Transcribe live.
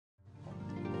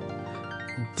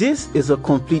This is a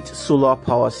complete solar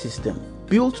power system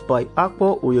built by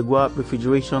Akpo Oyegwa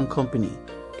Refrigeration Company,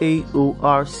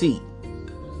 AORC.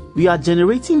 We are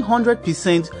generating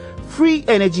 100% free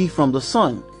energy from the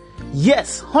sun.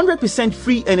 Yes, 100%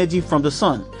 free energy from the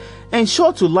sun.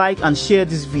 Ensure to like and share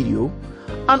this video,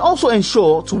 and also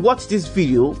ensure to watch this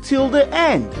video till the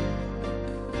end.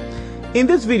 In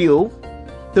this video,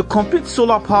 the complete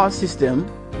solar power system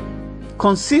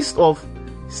consists of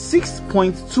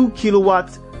 6.2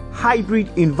 kilowatt hybrid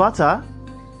inverter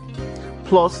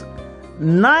plus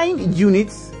 9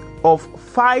 units of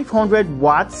 500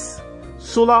 watts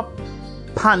solar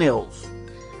panels,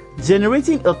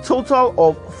 generating a total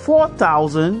of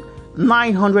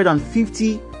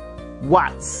 4,950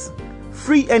 watts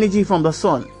free energy from the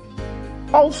sun.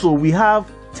 Also, we have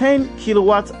 10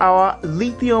 kilowatt hour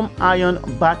lithium ion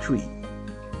battery.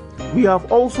 We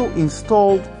have also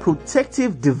installed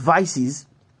protective devices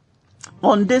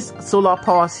on this solar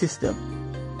power system.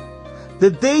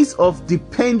 The days of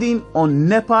depending on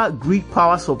NEPA grid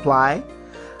power supply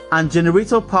and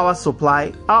generator power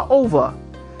supply are over.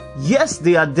 Yes,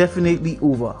 they are definitely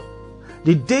over.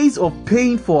 The days of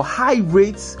paying for high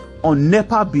rates on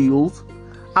NEPA bills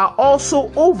are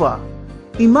also over.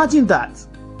 Imagine that.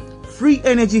 Free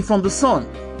energy from the sun.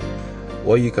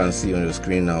 What you can see on your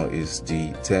screen now is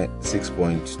the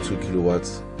 6.2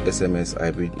 kilowatts SMS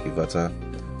hybrid inverter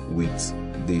with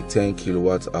the 10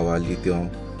 kilowatt hour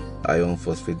lithium iron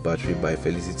phosphate battery by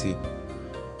Felicity.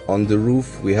 On the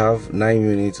roof we have 9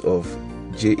 units of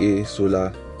JA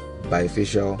solar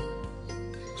bifacial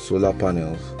solar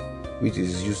panels, which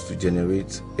is used to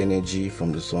generate energy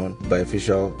from the sun.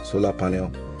 Bifacial solar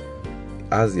panel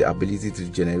has the ability to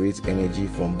generate energy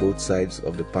from both sides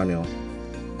of the panel.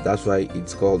 That's why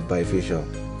it's called bifacial.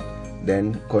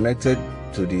 Then connected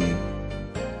to the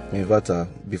inverter,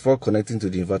 before connecting to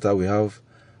the inverter, we have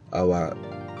our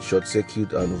short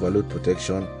circuit and overload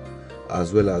protection,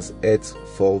 as well as earth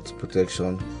fault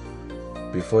protection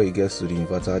before it gets to the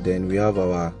inverter. Then we have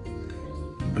our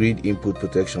grid input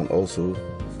protection also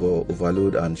for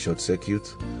overload and short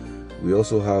circuit. We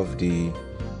also have the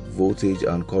voltage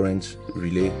and current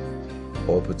relay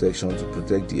or protection to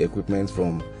protect the equipment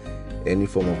from any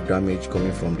form of damage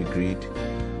coming from the grid.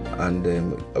 And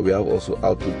we have also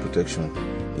output protection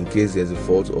in case there's a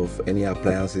fault of any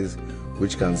appliances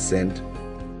which can send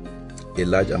a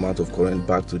large amount of current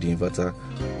back to the inverter.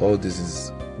 All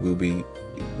this will be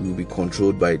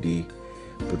controlled by the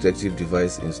protective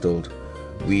device installed.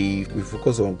 We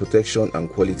focus on protection and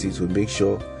quality to make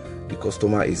sure the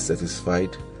customer is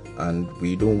satisfied, and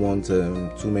we don't want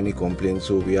too many complaints,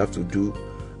 so we have to do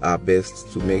our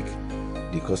best to make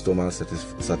the customer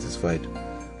satisfied.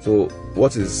 So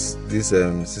what is this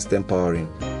system powering?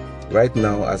 Right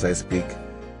now as I speak,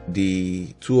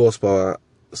 the 2 horsepower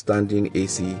standing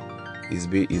AC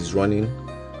is running,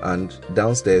 and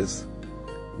downstairs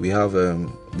we have the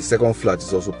second flat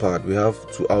is also powered. We have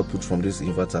 2 outputs from this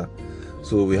inverter,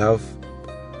 so we have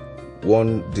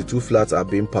the 2 flats are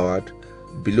being powered.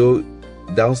 Below,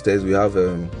 downstairs we have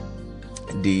the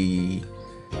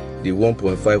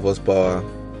 1.5 horsepower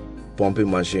pumping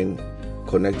machine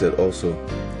connected also.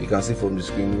 You can see from the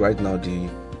screen right now the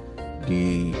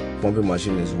pumping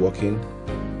machine is working,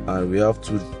 and we have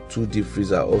two deep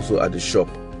freezer also at the shop.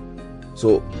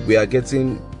 So we are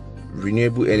getting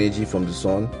renewable energy from the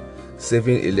sun,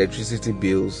 saving electricity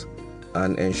bills,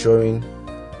 and ensuring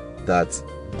that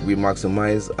we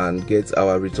maximize and get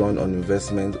our return on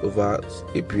investment over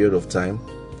a period of time.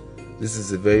 This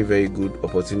is a very, very good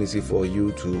opportunity for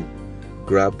you to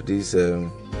grab these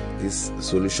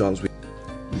solutions.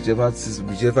 Whichever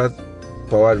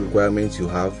power requirements you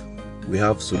have, we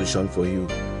have solution for you.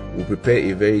 We'll prepare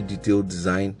a very detailed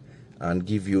design and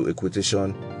give you a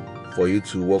quotation for you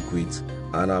to work with,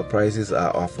 and our prices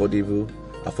are affordable.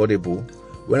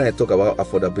 When I talk about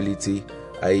affordability,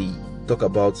 I talk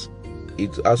about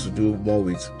it has to do more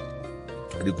with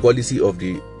the quality of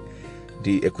the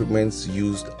equipment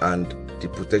used and the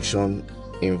protection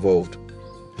involved.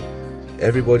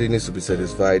 Everybody needs to be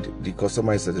satisfied, the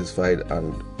customer is satisfied,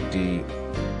 and the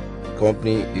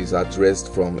company is at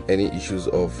rest from any issues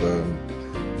of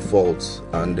faults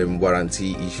and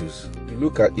warranty issues.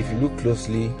 If you look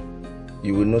closely,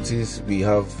 you will notice we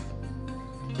have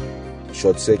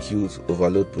short circuit,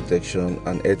 overload protection,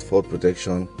 and earth fault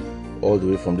protection all the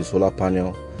way from the solar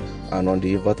panel. And on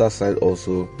the inverter side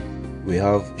also, we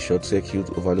have short circuit,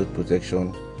 overload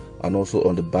protection, and also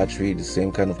on the battery the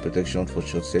same kind of protection for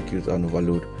short circuit and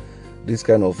overload. These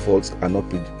kind of faults are not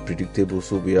predictable,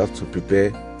 so we have to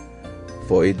prepare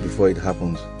for it before it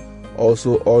happens.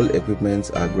 Also, all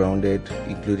equipment are grounded,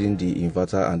 including the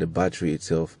inverter and the battery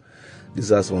itself.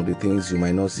 These are some of the things you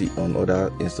might not see on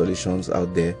other installations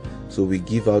out there. So we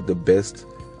give out the best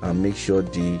and make sure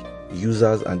the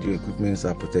users and the equipments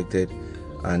are protected,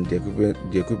 and the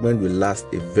equipment will last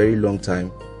a very long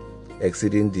time,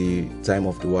 exceeding the time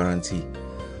of the warranty.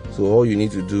 So all you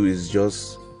need to do is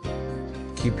just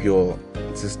keep your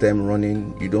system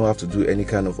running. You don't have to do any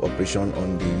kind of operation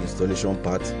on the installation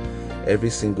part. Every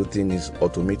single thing is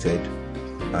automated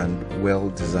and well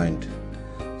designed.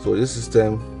 So this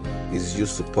system is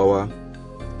used to power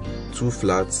 2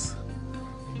 flats.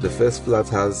 The first flat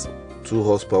has 2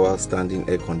 horsepower standing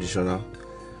air conditioner,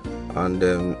 and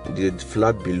the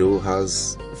flat below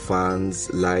has fans,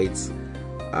 lights,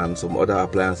 and some other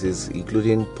appliances,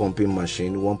 including pumping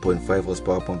machine, 1.5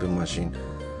 horsepower pumping machine.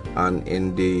 And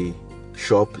in the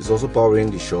shop, it's also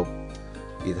powering the shop.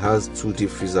 It has 2 deep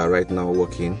freezer right now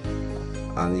working,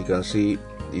 and you can see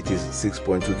it is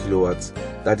 6.2 kilowatts.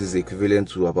 That is equivalent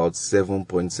to about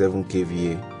 7.7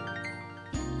 kVA.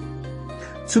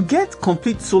 To get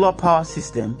complete solar power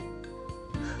system,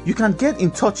 you can get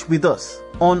in touch with us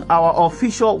on our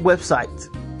official website.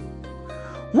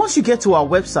 Once you get to our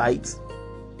website,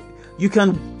 you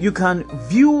can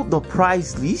view the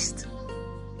price list.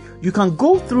 You can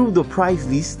go through the price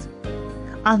list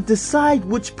and decide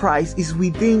which price is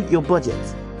within your budget.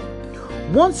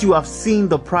 Once you have seen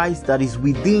the price that is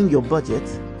within your budget,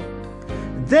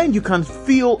 then you can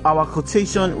fill our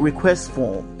quotation request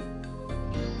form.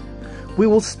 We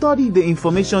will study the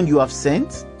information you have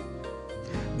sent,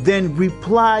 then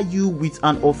reply you with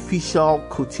an official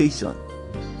quotation.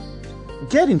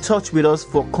 Get in touch with us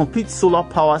for complete solar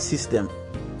power system.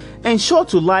 Ensure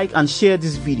to like and share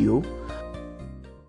this video